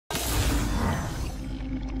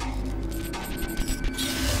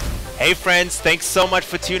Hey friends, thanks so much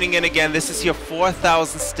for tuning in again. This is your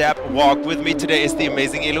 4,000 step walk. With me today is the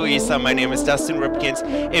amazing Eloisa. My name is Dustin Ripkens.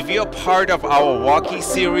 If you're part of our walking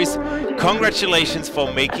series, congratulations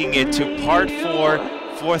for making it to part 4,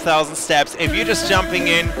 4,000 steps. If you're just jumping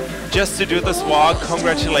in just to do this walk,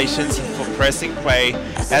 congratulations for pressing play.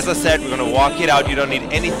 As I said, we're gonna walk it out. You don't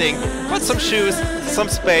need anything but some shoes, some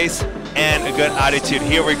space, and a good attitude.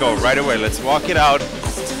 Here we go, right away. Let's walk it out.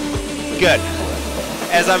 Good.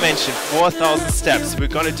 As I mentioned, 4,000 steps. We're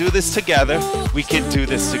gonna do this together. We can do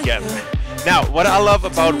this together. Now, what I love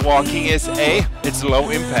about walking is A, it's low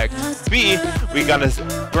impact. B, we're gonna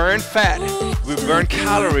burn fat, we burn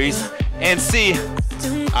calories, and C,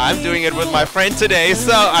 I'm doing it with my friend today,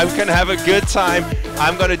 so I'm gonna have a good time.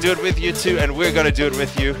 I'm gonna do it with you too, and we're gonna do it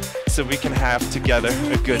with you, so we can have together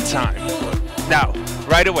a good time. Now,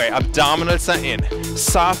 right away, abdominals are in.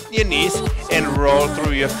 Soften your knees and roll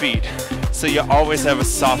through your feet, so you always have a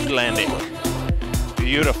soft landing.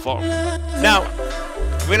 Beautiful. Now,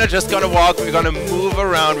 we're not just gonna walk, we're gonna move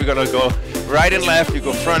around. We're gonna go right and left, you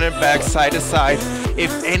go front and back, side to side.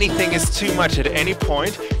 If anything is too much at any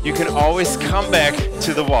point, you can always come back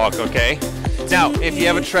to the walk, okay? Now, if you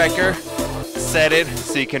have a tracker, set it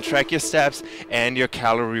so you can track your steps and your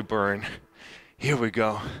calorie burn. Here we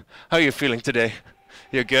go. How are you feeling today?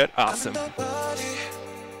 You're good? Awesome.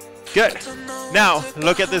 Good. Now,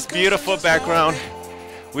 look at this beautiful background.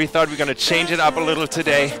 We thought we were gonna change it up a little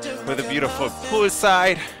today with a beautiful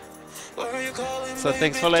poolside. So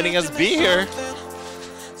thanks for letting us be here.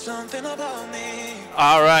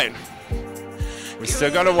 All right. We're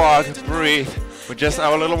still gonna walk, breathe, with just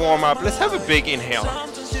our little warm up. Let's have a big inhale.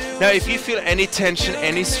 Now, if you feel any tension,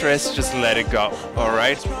 any stress, just let it go, all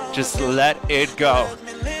right? Just let it go.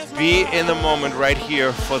 Be in the moment right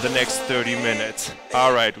here for the next 30 minutes.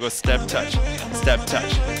 All right, go step touch, step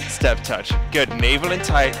touch, step touch. Good, navel in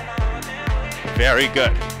tight. Very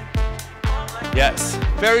good. Yes,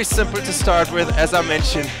 very simple to start with. As I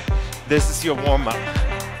mentioned, this is your warm up.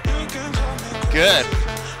 Good.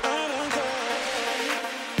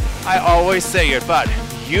 I always say it, but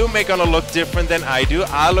you may gonna look different than I do.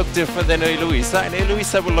 I look different than Eloisa, and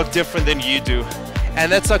Eloisa will look different than you do. And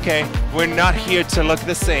that's okay. We're not here to look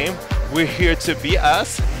the same. We're here to be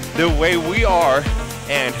us, the way we are,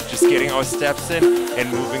 and just getting our steps in and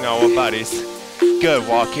moving our bodies. Good,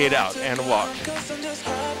 walk it out and walk.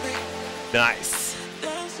 Nice.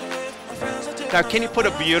 Now, can you put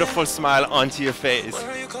a beautiful smile onto your face?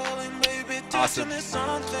 Awesome.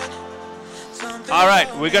 All right,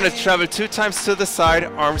 we're gonna travel 2 times to the side.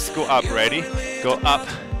 Arms go up, ready? Go up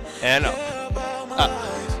and up, up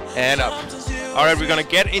and up. All right, we're gonna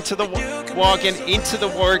get into the walk and into the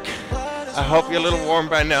work. I hope you're a little warm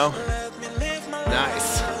by now.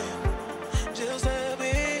 Nice.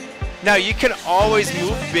 Now, you can always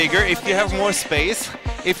move bigger if you have more space.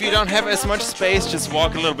 If you don't have as much space, just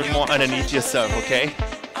walk a little bit more underneath yourself, okay?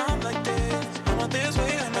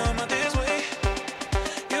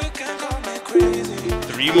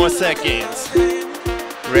 3 more seconds.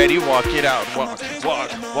 Ready, walk it out. Walk, walk,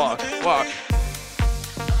 walk, walk.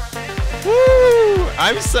 Woo!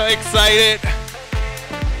 I'm so excited.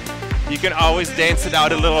 You can always dance it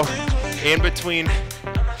out a little in between.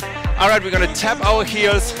 All right, we're gonna tap our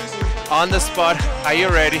heels on the spot. Are you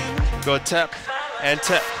ready? Go tap and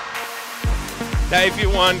tap. Now, if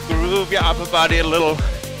you want, groove your upper body a little.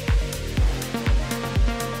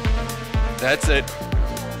 That's it.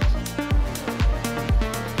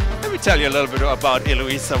 Let me tell you a little bit about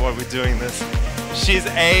Eloisa while we're doing this.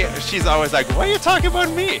 She's always like, why are you talking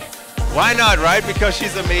about me? Why not, right? Because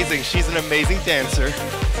she's amazing. She's an amazing dancer.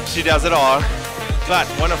 She does it all. But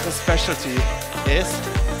one of her specialties is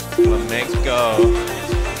flamenco.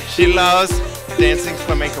 She loves dancing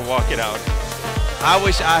flamenco. Walk it out. I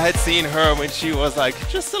wish I had seen her when she was like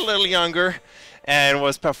just a little younger and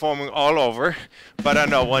was performing all over. But I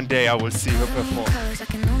know one day I will see her perform.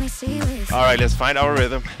 All right, let's find our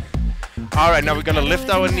rhythm. All right, now we're gonna lift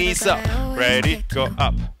our knees up. Ready? Go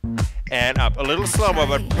up and up. A little slower,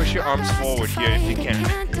 but push your arms forward here if you can.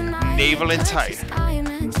 Navel in tight.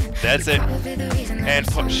 That's it. And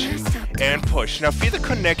push. And push. Now feel the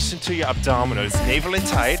connection to your abdominals. Navel in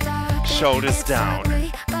tight, shoulders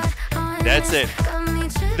down. That's it.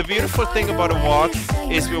 The beautiful thing about a walk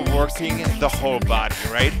is we're working the whole body,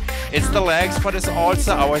 right? It's the legs, but it's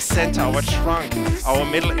also our center, our trunk. Our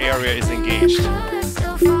middle area is engaged.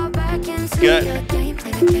 Good.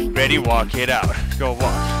 Ready, walk it out. Go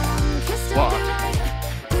walk. Walk.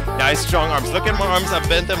 Nice strong arms. Look at my arms. I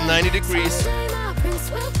bent them 90 degrees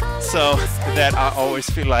so that I always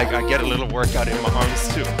feel like I get a little workout in my arms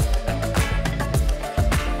too.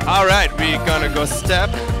 All right, we're gonna go step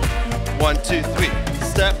 1, 2, 3.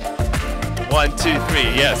 Step. 1, 2, 3.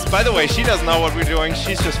 Yes. By the way, she doesn't know what we're doing.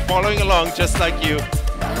 She's just following along just like you.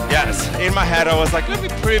 Yes. In my head, I was like, let me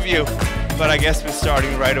preview. But I guess we're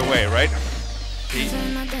starting right away, right?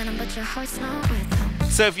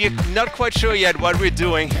 So if you're not quite sure yet what we're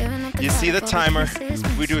doing, you see the timer.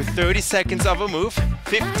 We do 30 seconds of a move,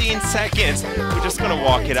 15 seconds. We're just gonna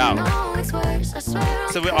walk it out.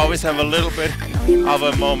 So we always have a little bit of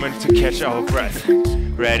a moment to catch our breath.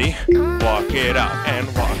 Ready? Walk it out and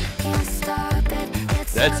walk.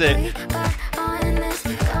 That's it.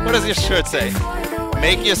 What does your shirt say?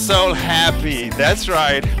 Make your soul happy. That's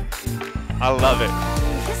right. I love it.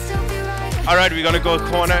 All right, we're gonna go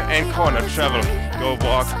corner and corner, travel. Go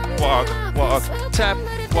walk, walk, walk, tap,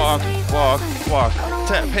 walk, walk, walk,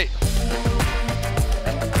 tap, hey.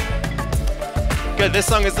 Good, this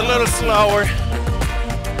song is a little slower.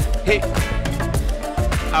 Hey,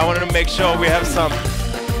 I wanted to make sure we have some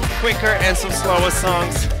quicker and some slower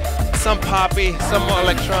songs. Some poppy, some more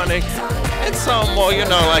electronic, and some more, you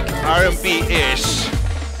know, like R&B-ish.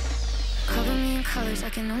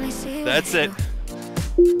 That's it.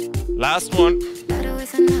 Last one.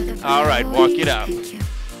 All right, walk it out.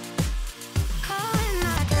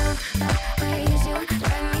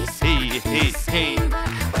 Hey, hey, hey.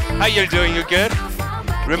 How you doing? You good?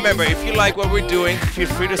 Remember, if you like what we're doing, feel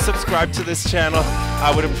free to subscribe to this channel.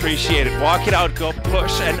 I would appreciate it. Walk it out, go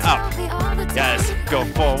push and up. Yes, go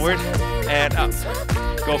forward and up.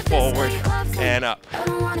 Go forward and up.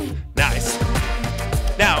 Nice.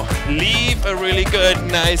 Now, leave a really good,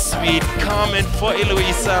 nice, sweet comment for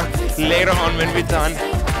Eloisa later on when we're done.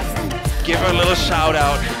 Give her a little shout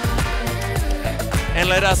out and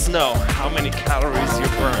let us know how many calories you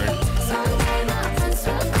burn.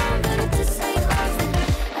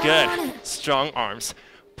 Good. Strong arms.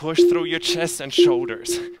 Push through your chest and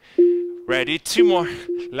shoulders. Ready? 2 more.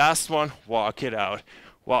 Last one. Walk it out.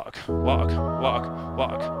 Walk, walk, walk,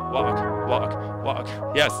 walk, walk, walk,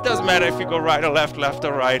 walk. Yes, doesn't matter if you go right or left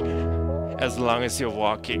or right, as long as you're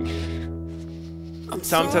walking.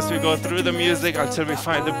 Sometimes we go through the music until we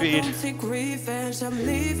find the beat.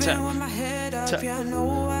 Tap, tap,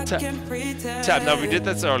 tap, tap. Now we did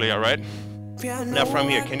this earlier, right? Now from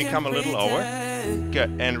here, can you come a little lower?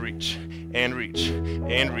 Good, and reach, and reach,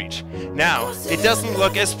 and reach. Now, it doesn't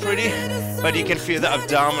look as pretty, but you can feel the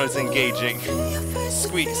abdominals engaging.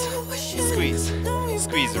 Squeeze, squeeze,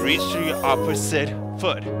 squeeze. Reach to your opposite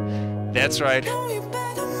foot. That's right.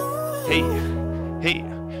 Hey, hey.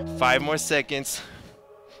 5 more seconds.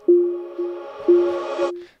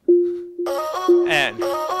 And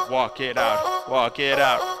walk it out, walk it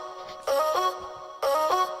out.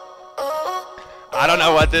 I don't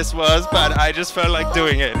know what this was, but I just felt like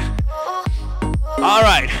doing it. All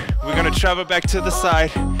right, we're gonna travel back to the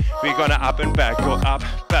side. We're gonna up and back, go up,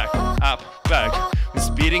 back, up, back. We're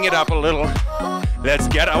speeding it up a little. Let's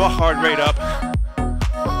get our heart rate up.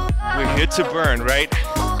 We're here to burn, right?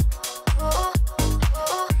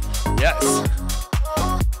 Yes.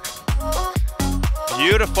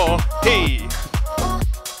 Beautiful. Hey.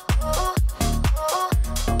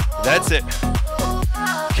 That's it.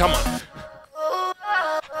 Come on.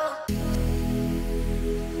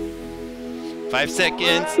 5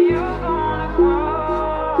 seconds.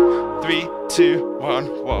 3, 2,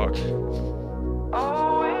 1, walk.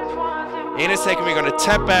 In a second, we're gonna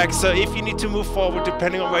tap back. So if you need to move forward,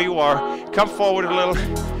 depending on where you are, come forward a little.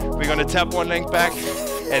 We're gonna tap one leg back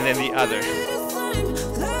and then the other.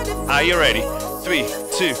 Are you ready? 3,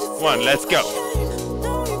 2, 1, let's go.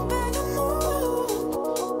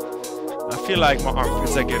 I feel like my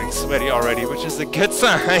armpits are getting sweaty already, which is a good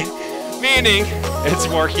sign, meaning it's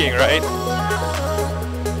working, right?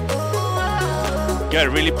 Good,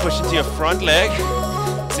 really push into your front leg.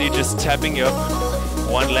 So you're just tapping up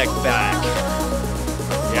one leg back.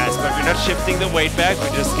 Yes, but we're not shifting the weight back, we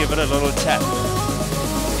just give it a little tap.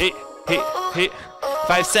 Hit, hit, hit.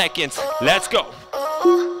 5 seconds, let's go.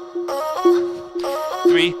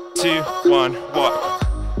 3, 2, 1, walk.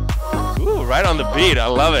 Ooh, right on the beat, I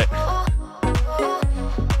love it.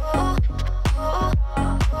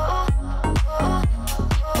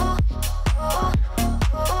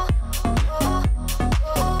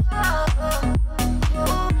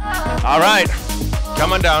 All right,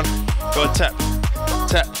 come on down, go tap,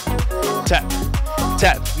 tap, tap,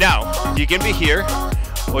 tap. Now, you can be here,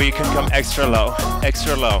 or you can come extra low,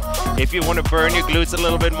 extra low. If you want to burn your glutes a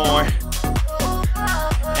little bit more,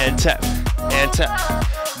 and tap, and tap.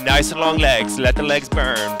 Nice and long legs, let the legs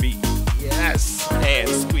burn, be, yes, and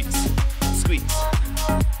squeeze, squeeze.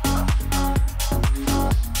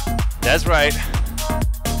 That's right.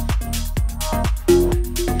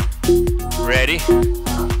 Ready?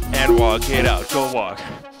 and walk it out. Go walk.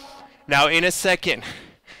 Now in a second,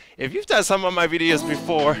 if you've done some of my videos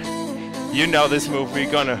before, you know this move.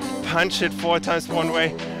 We're gonna punch it 4 times one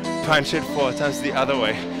way, punch it 4 times the other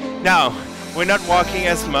way. Now, we're not walking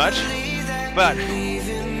as much, but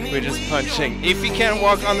we're just punching. If you can't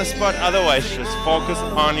walk on the spot, otherwise just focus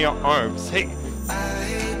on your arms. Hey.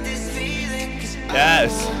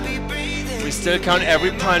 Yes. We still count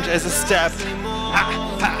every punch as a step.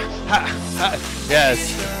 Ha, ha, ha, ha. Yes.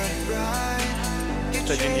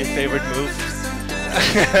 Is that your favorite move?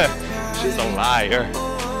 She's a liar.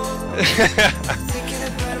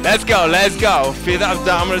 Let's go, let's go. Feel the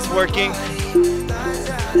abdominals working.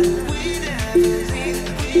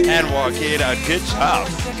 And walk it out. Good job.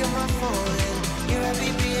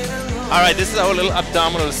 Alright, this is our little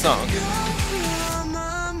abdominal song.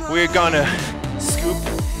 We're gonna scoop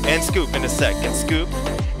and scoop in a second. Scoop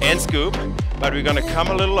and scoop. But we're gonna come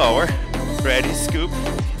a little lower. Ready? Scoop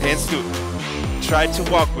and scoop. Try to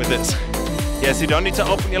walk with this. Yes, you don't need to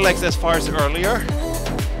open your legs as far as earlier.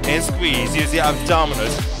 And squeeze. Use the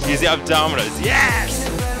abdominals. Use the abdominals. Yes!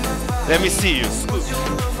 Let me see you. Scoop.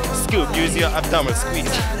 Scoop. Use your abdominals.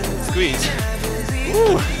 Squeeze. Squeeze.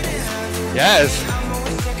 Woo. Yes.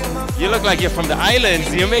 You look like you're from the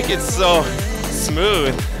islands. You make it so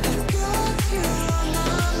smooth.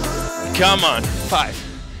 Come on. 5,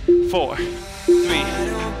 4, 3,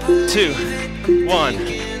 2,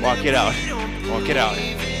 1. Walk it out. Walk it out.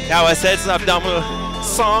 Now I said it's an abdominal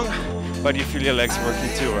song, but you feel your legs working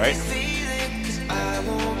too, right?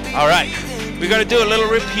 All right. We're gonna do a little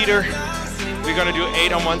repeater. We're gonna do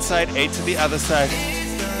 8 on one side, 8 to the other side.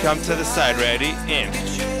 Come to the side. Ready? In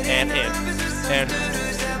and in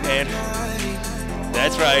and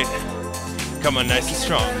that's right. Come on, nice and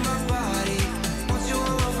strong.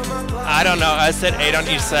 I don't know. I said 8 on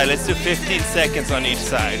each side. Let's do 15 seconds on each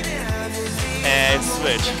side. And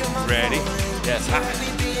switch. Ready? Yes. Ha.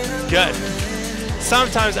 Good.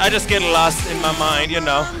 Sometimes I just get lost in my mind, you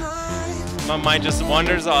know. My mind just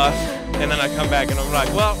wanders off, and then I come back and I'm like,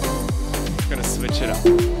 well, I'm gonna switch it up.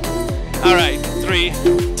 All right, 3,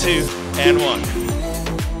 2, and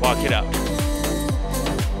 1. Walk it out.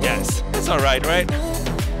 Yes, it's all right, right?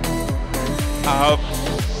 I hope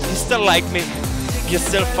you still like me. You're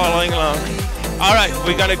still following along. All right,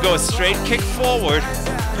 we're gonna go straight kick forward,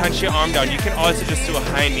 punch your arm down. You can also just do a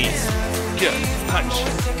high knees. Good, punch,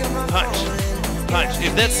 punch, punch.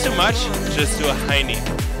 If that's too much, just do a high knee,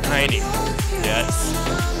 high knee. Yes.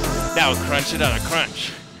 Now crunch it out,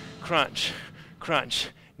 crunch, crunch, crunch.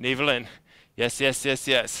 Navel in. Yes, yes, yes,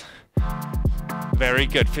 yes. Very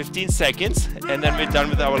good. 15 seconds, and then we're done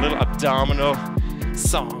with our little abdominal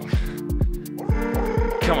song.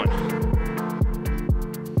 Come on.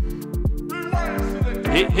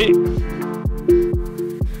 Hit, hit.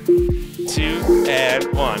 2 and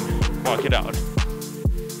 1. Walk it out.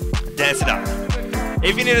 Dance it out.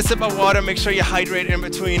 If you need a sip of water, make sure you hydrate in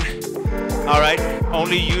between. All right,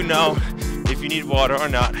 only you know if you need water or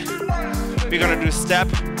not. We're gonna do step,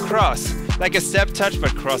 cross. Like a step touch,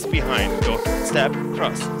 but cross behind. Go step,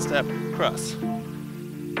 cross,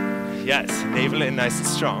 Yes, navel in nice and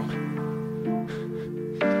strong.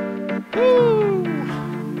 Woo.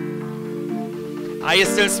 Are you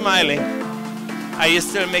still smiling? Are you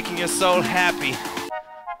still making your soul happy?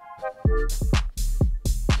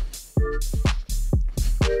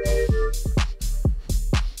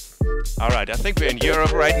 All right, I think we're in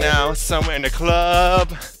Europe right now, somewhere in a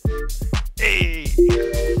club. Hey.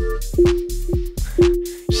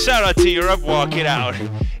 Shout out to Europe, walk it out.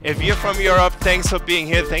 If you're from Europe, thanks for being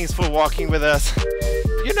here, thanks for walking with us.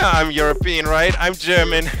 You know I'm European, right? I'm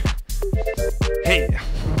German. Hey.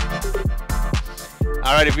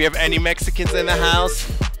 All right, if we have any Mexicans in the house,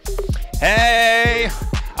 hey.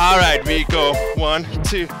 All right, we go 1,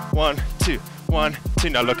 2, 1, 2, 1, 2.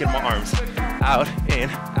 Now look at my arms. Out, in,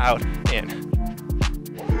 out, in.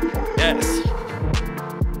 Yes.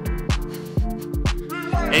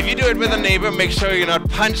 If you do it with a neighbor, make sure you're not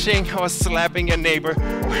punching or slapping your neighbor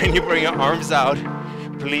when you bring your arms out.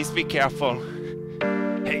 Please be careful.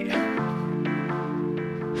 Hey.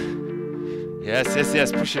 Yes, yes,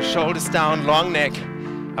 yes. Push your shoulders down, long neck.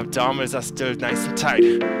 Abdominals are still nice and tight.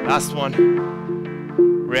 Last one.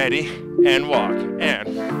 Ready, and walk, and.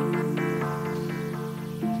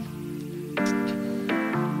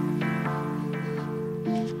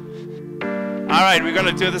 All right, we're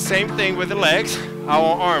gonna do the same thing with the legs.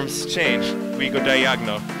 Our arms change. We go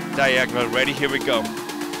diagonal, diagonal. Ready? Here we go.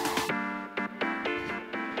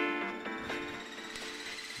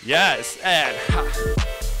 Yes, and ha.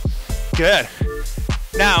 Good.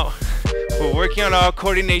 Now, We're working on our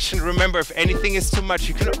coordination. Remember, if anything is too much,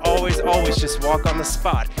 you can always just walk on the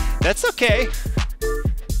spot. That's okay.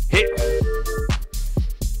 Hit.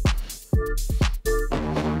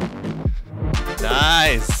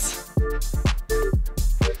 Nice.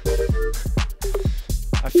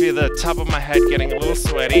 I feel the top of my head getting a little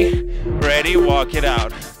sweaty. Ready, walk it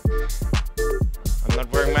out. I'm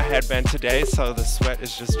not wearing my headband today, so the sweat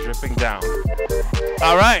is just dripping down.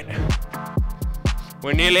 All right.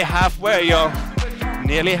 We're nearly halfway, y'all.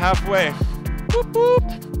 Nearly halfway. Whoop, whoop.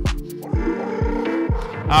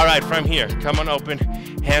 All right, from here, come on open.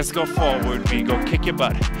 Hands go forward. We go kick your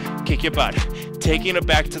butt. Kick your butt. Taking it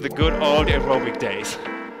back to the good old aerobic days.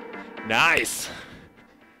 Nice.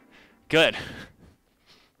 Good.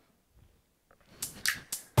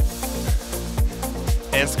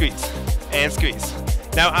 And squeeze. And squeeze.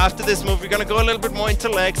 Now after this move, we're gonna go a little bit more into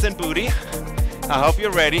legs and booty. I hope you're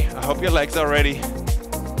ready. I hope your legs are ready.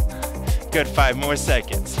 Good, 5 more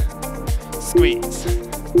seconds. Squeeze.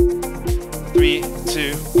 3,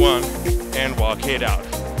 2, 1, and walk it out.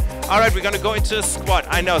 All right, we're gonna go into a squat.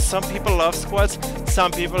 I know some people love squats,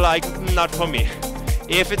 some people like, not for me.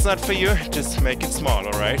 If it's not for you, just make it small,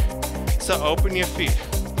 all right? So open your feet.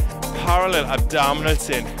 Parallel abdominals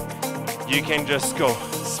in. You can just go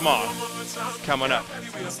small. Come on up,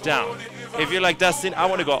 down. If you're like, Dustin, I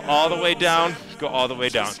wanna go all the way down, go all the way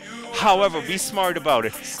down. However, be smart about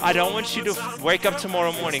it. I don't want you to wake up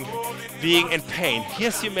tomorrow morning being in pain.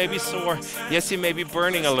 Yes, you may be sore. Yes, you may be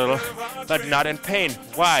burning a little, but not in pain.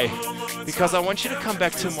 Why? Because I want you to come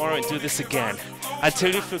back tomorrow and do this again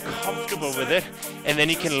until you feel comfortable with it, and then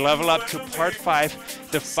you can level up to part 5,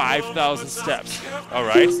 the 5,000 steps. All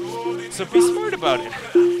right? So be smart about it.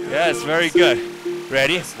 Yes, very good.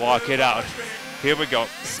 Ready? Walk it out. Here we go.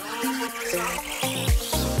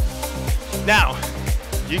 Now,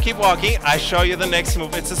 you keep walking. I show you the next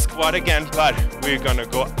move. It's a squat again, but we're gonna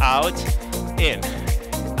go out, in,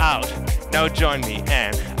 out. Now join me.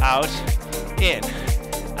 And out, in,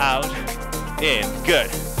 out, in. Good.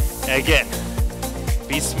 Again.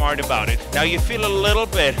 Be smart about it. Now you feel a little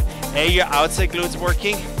bit, your outside glutes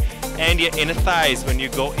working and your inner thighs when you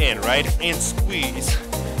go in, right? And squeeze.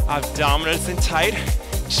 Abdominals in tight,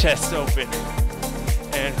 chest open.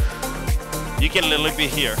 And you can literally be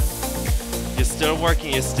here. You're still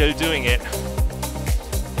working, you're still doing it.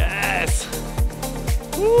 Yes.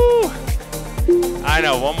 Woo. I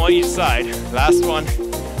know, one more each side. Last one.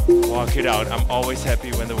 Walk it out. I'm always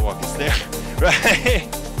happy when the walk is there, right?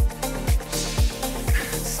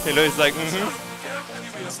 Eloisa's like,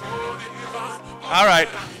 All right.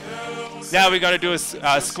 Now we're gonna do a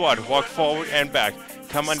squat. Walk forward and back.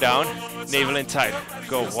 Come on down, navel in tight.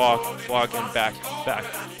 Go walk, walk and back, back,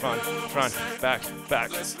 front, front, back,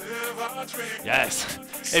 back. Yes.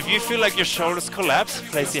 If you feel like your shoulders collapse,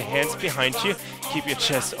 place your hands behind you. Keep your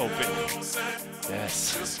chest open.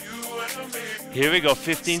 Yes. Here we go,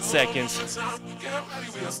 15 seconds.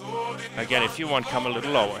 Again, if you want, come a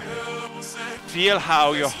little lower. Feel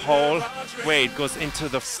how your whole weight goes into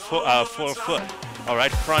the full foot. All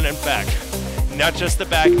right, front and back. Not just the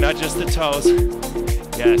back, not just the toes.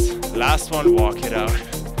 Yes, last one, walk it out.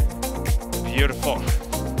 Beautiful.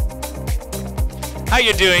 How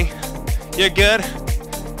you doing? You're good?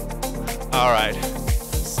 All right.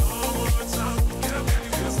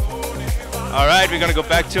 All right, we're gonna go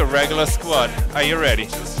back to a regular squat. Are you ready?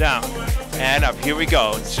 Down and up, here we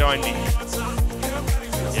go, join me.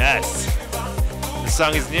 Yes, the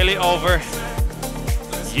song is nearly over.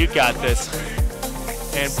 You got this,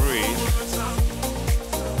 and breathe.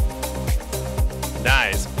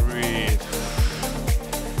 Nice, breathe.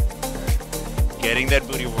 Getting that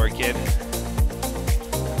booty work in.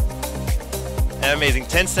 Amazing,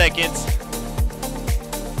 10 seconds.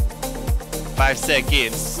 5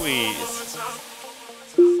 seconds, squeeze.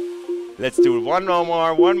 Let's do it one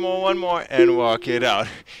more, and walk it out.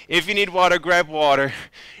 If you need water, grab water.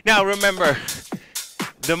 Now remember,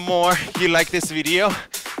 the more you like this video,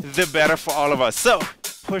 the better for all of us. So,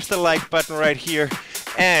 push the like button right here,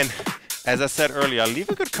 and as I said earlier, leave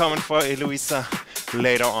a good comment for Eloisa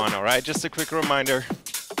later on, all right? Just a quick reminder.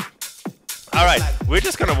 All right, we're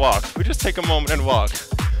just gonna walk. We just take a moment and walk.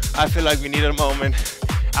 I feel like we need a moment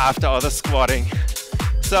after all the squatting.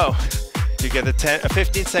 So, you get the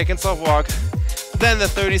 15 seconds of walk, then the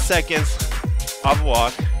 30 seconds of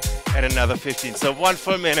walk, and another 15. So 1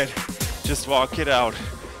 full minute, just walk it out.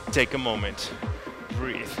 Take a moment,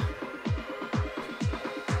 breathe.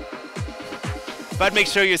 But make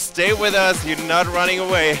sure you stay with us, you're not running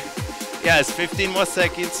away. Yes, 15 more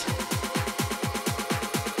seconds.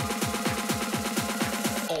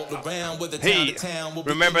 Hey,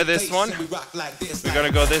 remember this one? We're gonna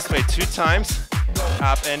go this way 2 times.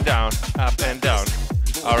 Up and down, up and down.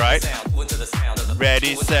 All right.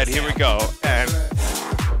 Ready, set, here we go. And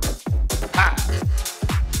ha!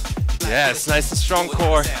 Yes, nice and strong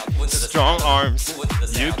core, strong arms.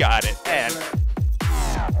 You got it. And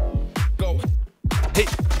hey,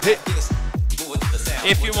 hey.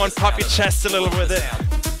 If you want, pop your chest a little with it.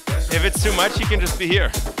 If it's too much, you can just be here.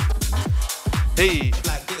 Hey.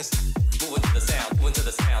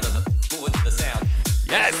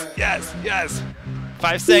 Yes, yes, yes.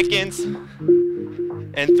 5 seconds.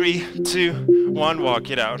 And 3, 2, 1, walk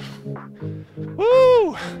it out.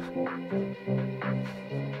 Woo!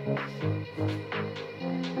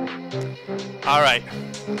 All right.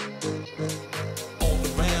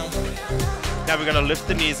 Now we're gonna lift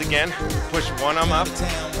the knees again. Push one arm up,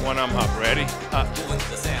 one arm up. Ready? Up,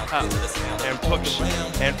 up, and push,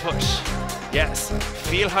 and push. Yes.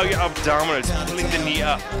 Feel how your abdominals pulling the knee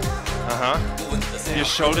up. Your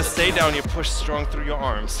shoulders stay down. You push strong through your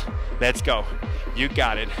arms. Let's go. You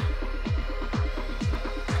got it.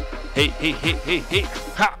 Hey, hey, hey, hey, hey.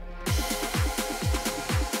 Ha!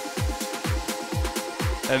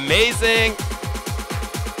 Amazing.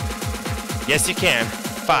 Yes, you can.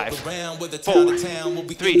 5, 4,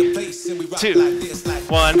 3, 2,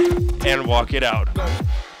 1, and walk it out.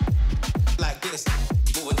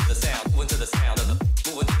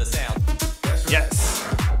 Yes.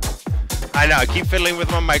 I know, I keep fiddling with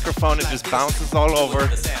my microphone, it just bounces all over.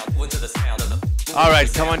 All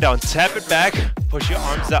right, come on down, tap it back, push your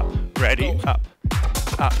arms up. Ready? Up,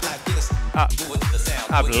 up, up,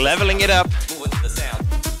 up, leveling it up.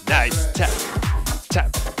 Nice, tap,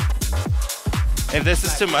 tap. If this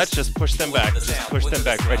is too much, just push them back. Just push them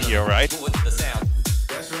back right here, right?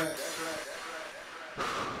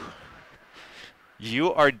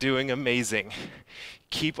 You are doing amazing.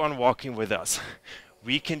 Keep on walking with us.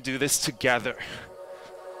 We can do this together.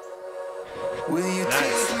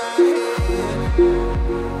 Nice.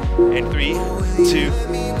 And 3, 2,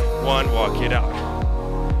 1, walk it out.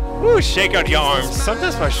 Woo, shake out your arms.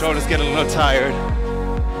 Sometimes my shoulders get a little tired.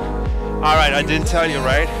 All right, I didn't tell you,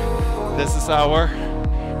 right? This is our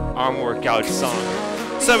arm workout song.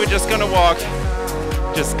 So we're just gonna walk.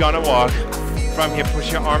 From here,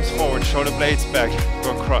 push your arms forward, shoulder blades back.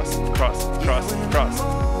 Go cross, cross, cross, cross.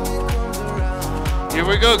 Here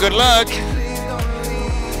we go, good luck.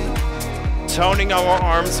 Toning our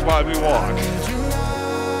arms while we walk.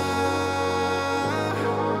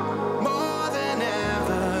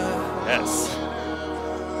 Yes.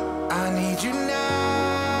 I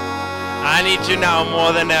need you now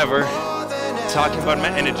more than ever. Talking about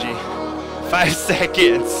my energy. 5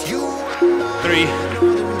 seconds. 3,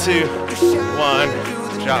 2, 1.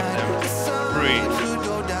 Drop them. Breathe.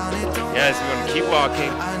 Yes, we're gonna keep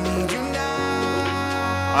walking.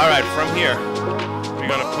 All right, from here, we're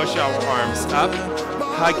gonna push our arms up.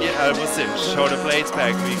 Hug your elbows in. Shoulder blades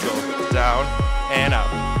back. We go down and up.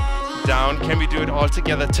 Down. Can we do it all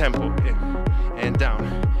together? Tempo. In and down.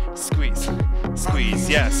 Squeeze. Squeeze.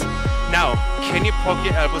 Yes. Now, can you poke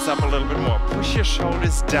your elbows up a little bit more? Push your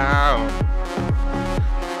shoulders down.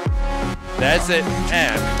 That's it.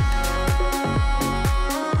 And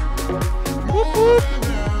whoop, whoop.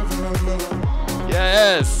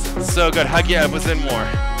 Yes. So good. Hug your elbows in more.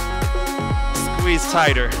 Squeeze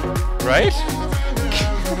tighter. Right?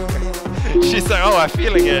 She's like, oh, I'm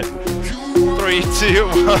feeling it. 3, 2,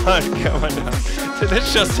 1. Come on down. Did it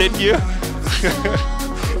just hit you?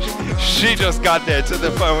 She just got there to the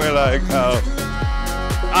point we're like, oh.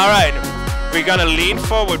 All right, we're gonna lean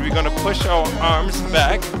forward. We're gonna push our arms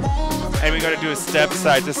back, and we're gonna do a step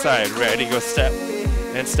side to side. Ready? Go step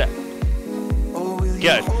and step.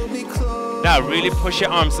 Good. Now really push your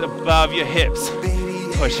arms above your hips.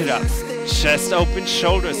 Push it up. Chest open,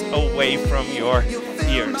 shoulders away from your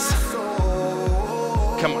ears.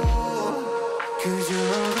 Come on.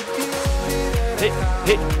 Hey,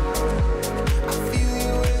 hey.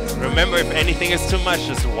 Remember, if anything is too much,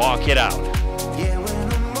 just walk it out.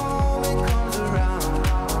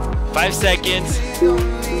 5 seconds.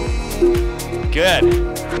 Good.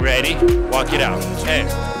 Ready? Walk it out. Hey.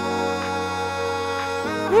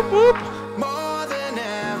 Whoop, whoop.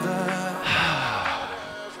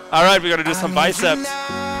 All right, we're gonna do some biceps.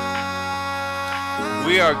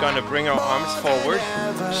 We are gonna bring our arms forward,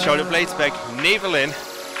 shoulder blades back, navel in,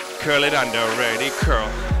 curl it under. Ready? Curl,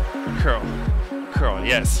 curl, curl.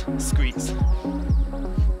 Yes, squeeze.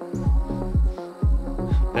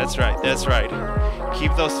 That's right, that's right.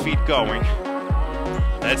 Keep those feet going.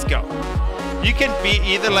 Let's go. You can be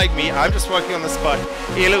either like me, I'm just walking on the spot.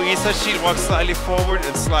 Eloisa, she walks slightly forward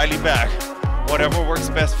and slightly back. Whatever works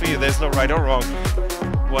best for you, there's no right or wrong.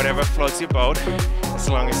 Whatever floats your boat, as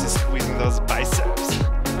long as you're squeezing those biceps.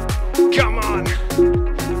 Come on!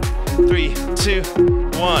 3, 2,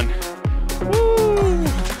 1. Woo!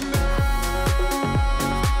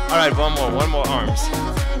 All right, one more arms.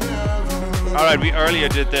 All right, we earlier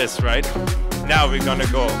did this, right? Now we're gonna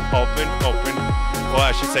go open, open, or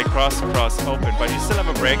I should say cross, cross, open, but you still have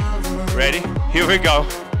a break. Ready? Here we go.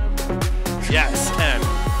 Yes, and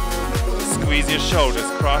squeeze your shoulders,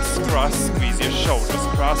 cross, cross, squeeze your shoulders,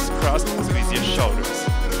 cross, cross, squeeze your shoulders.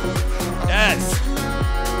 Yes.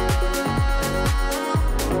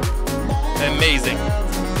 Amazing.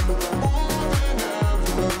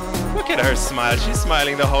 Look at her smile. She's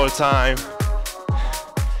smiling the whole time.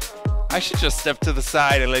 I should just step to the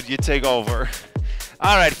side and let you take over.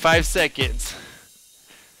 All right, 5 seconds.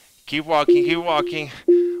 Keep walking, keep walking.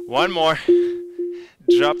 One more.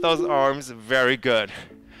 Drop those arms. Very good.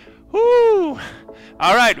 Woo!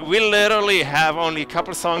 All right, we literally have only a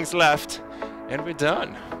couple songs left and we're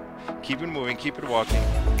done. Keep it moving, keep it walking.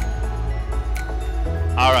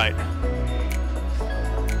 All right.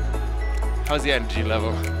 How's the energy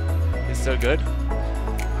level? Is still good?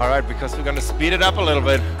 All right, because we're gonna speed it up a little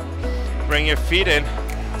bit. Bring your feet in.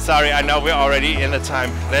 Sorry, I know we're already in the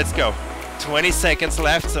time. Let's go. 20 seconds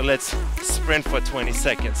left, so let's sprint for 20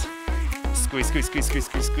 seconds. Squeeze, squeeze, squeeze, squeeze,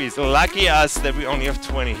 squeeze, squeeze. Lucky us that we only have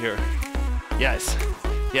 20 here. Yes,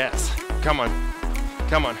 yes. Come on,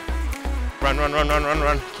 come on. Run, run, run, run, run,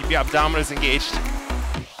 run. Keep your abdominals engaged.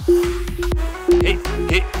 Hey,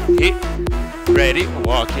 hey, hey. Ready,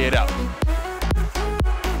 walk it out.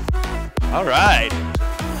 All right.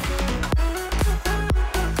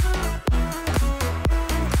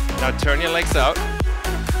 Now turn your legs out.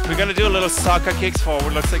 We're gonna do a little soccer kicks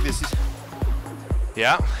forward. Looks like this is,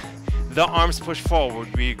 yeah. The arms push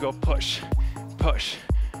forward. We go push, push,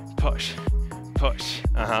 push, push.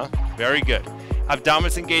 Very good.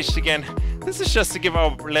 Abdominals engaged again. This is just to give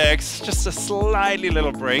our legs just a slightly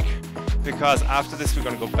little break, because after this we're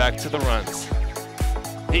gonna go back to the runs.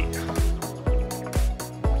 Hey.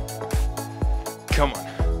 Come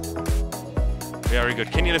on. Very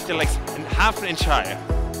good. Can you lift your legs half an inch higher?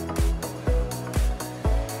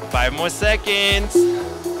 5 more seconds.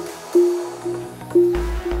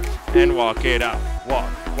 And walk it out. Walk,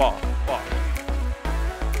 walk, walk.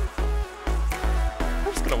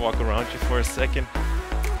 I'm just gonna walk around you for a second.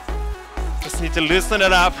 Just need to loosen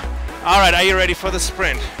it up. All right, are you ready for the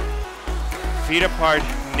sprint? Feet apart,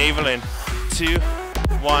 navel in. 2,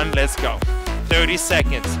 1, let's go. 30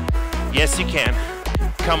 seconds. Yes, you can.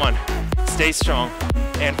 Come on, stay strong.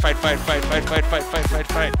 And fight, fight, fight, fight, fight, fight, fight, fight,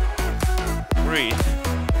 fight. Breathe.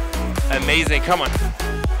 Amazing, come on.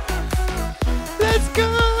 Let's go!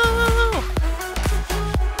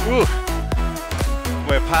 Woo.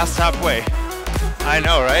 We're past halfway. I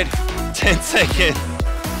know, right? 10 seconds.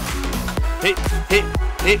 Hey, hey,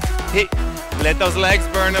 hey, hey. Let those legs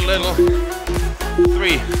burn a little.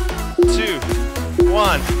 3, 2,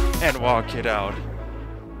 1, and walk it out.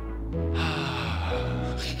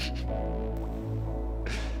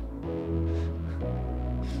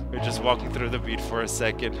 We're just walking through the beat for a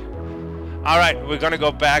second. All right, we're gonna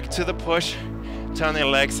go back to the push. Turn the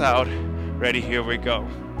legs out. Ready, here we go.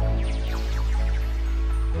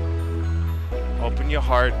 Open your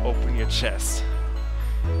heart, open your chest.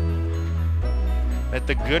 Let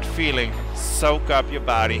the good feeling soak up your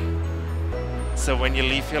body. So when you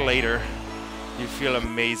leave here later, you feel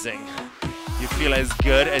amazing. You feel as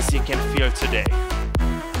good as you can feel today.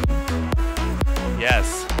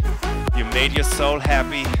 Yes, you made your soul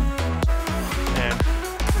happy. And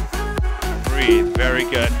breathe, very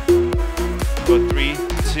good. Go 3,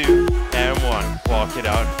 2, and 1. Walk it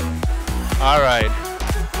out. All right.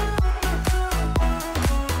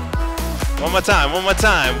 One more time, one more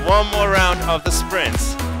time. One more round of the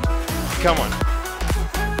sprints. Come on.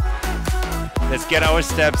 Let's get our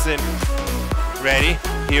steps in. Ready?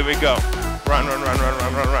 Here we go. Run, run, run, run,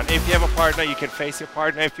 run, run, run. If you have a partner, you can face your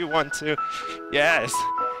partner if you want to. Yes.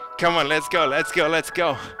 Come on, let's go, let's go, let's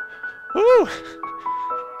go. Woo!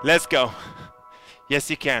 Let's go. Yes,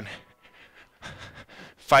 you can.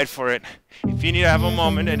 Fight for it. If you need to have a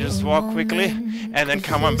moment and just walk quickly and then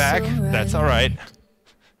come on back, that's all right.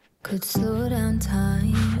 Could slow down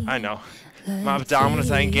time. I know. My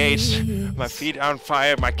abdominals are engaged. My feet are on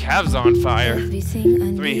fire. My calves are on fire.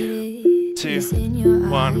 3, 2,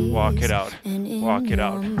 1. Walk it out. Walk it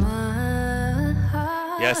out.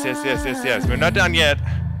 Yes, yes, yes, yes, yes. We're not done yet.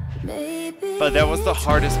 But that was the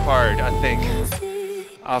hardest part, I think,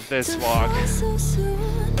 of this walk.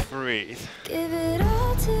 Breathe.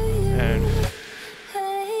 And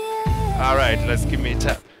all right, let's give me a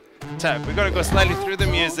tap. tap. We're gonna go slightly through the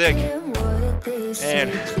music,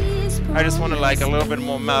 and I just want to like a little bit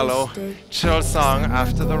more mellow, chill song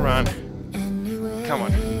after the run. Come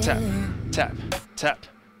on, tap, tap, tap,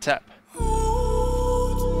 tap.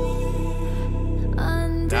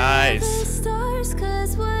 Nice.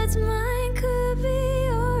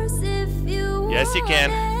 Yes, you can.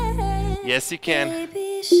 Yes, you can.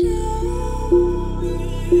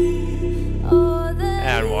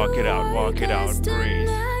 And walk it out, breathe.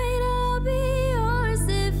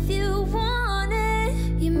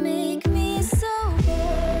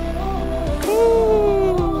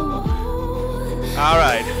 All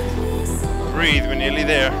right, breathe, we're nearly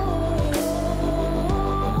there.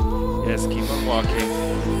 Yes, keep on walking.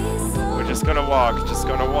 We're just gonna walk,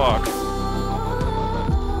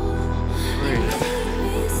 Breathe.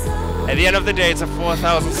 At the end of the day, it's a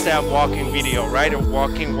 4,000 step walking video, right? A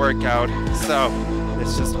walking workout, so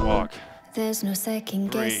let's just walk. There's no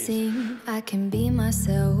second guessing, I can be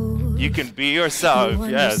myself. You can be yourself,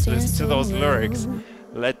 yes, listen to those lyrics.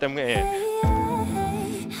 Let them in.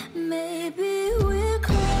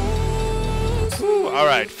 All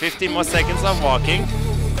right, 15 more seconds of walking.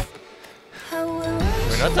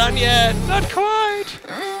 We're not done yet, not quite.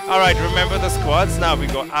 All right, remember the squats. Now we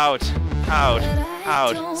go out, out,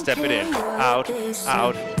 out, step it in, out,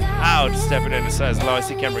 out, out, step it in. So as low as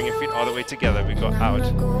you can, bring your feet all the way together. We go out,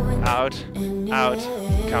 out, out,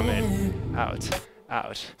 come in, out,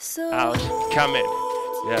 out, out, come in.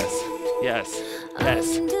 Yes, yes,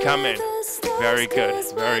 yes, come in. Very good,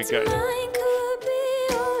 very good.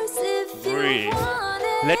 Breathe.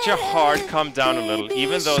 Let your heart come down a little.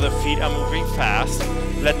 Even though the feet are moving fast,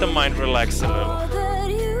 let the mind relax a little.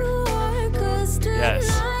 Yes.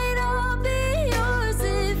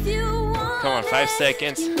 Come on, 5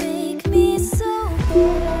 seconds.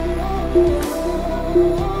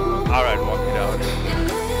 All right, walk it out.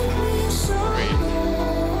 Breathe.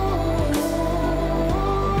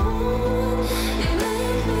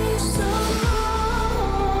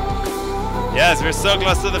 Yes, we're so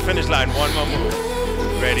close to the finish line. One more move.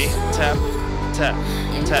 Ready? Tap, tap,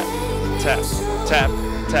 tap, tap, tap,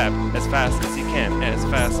 tap. As fast as you can, as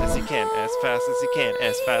fast as you can, as fast as you can,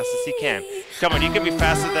 as fast as you can. Come on, you can be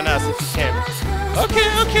faster than us if you can. Okay,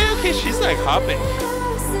 okay, okay. She's like hopping.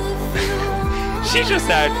 She just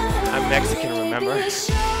said, I'm Mexican, remember?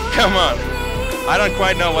 Come on. I don't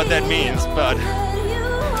quite know what that means, but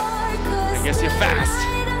I guess you're fast.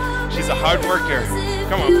 She's a hard worker.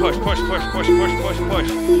 Come on, push, push, push, push, push, push,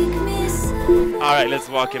 push. All right, let's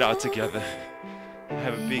walk it out together.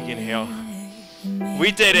 Have a big inhale.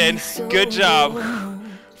 We did it. Good job.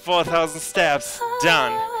 4,000 steps.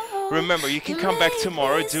 Done. Remember, you can come back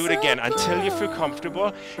tomorrow, do it again until you feel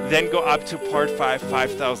comfortable, then go up to part 5,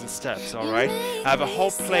 5,000 steps, all right? I have a whole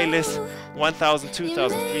playlist, 1,000,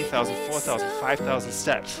 2,000, 3,000, 4,000, 5,000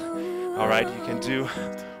 steps. All right, you can do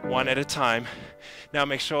one at a time. Now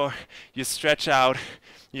make sure you stretch out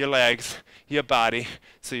your legs, your body,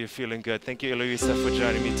 so you're feeling good. Thank you, Eloisa, for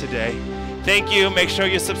joining me today. Thank you. Make sure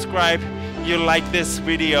you subscribe, you like this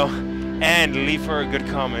video, and leave her a good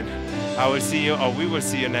comment. I will see you, or we will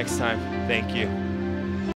see you next time. Thank you.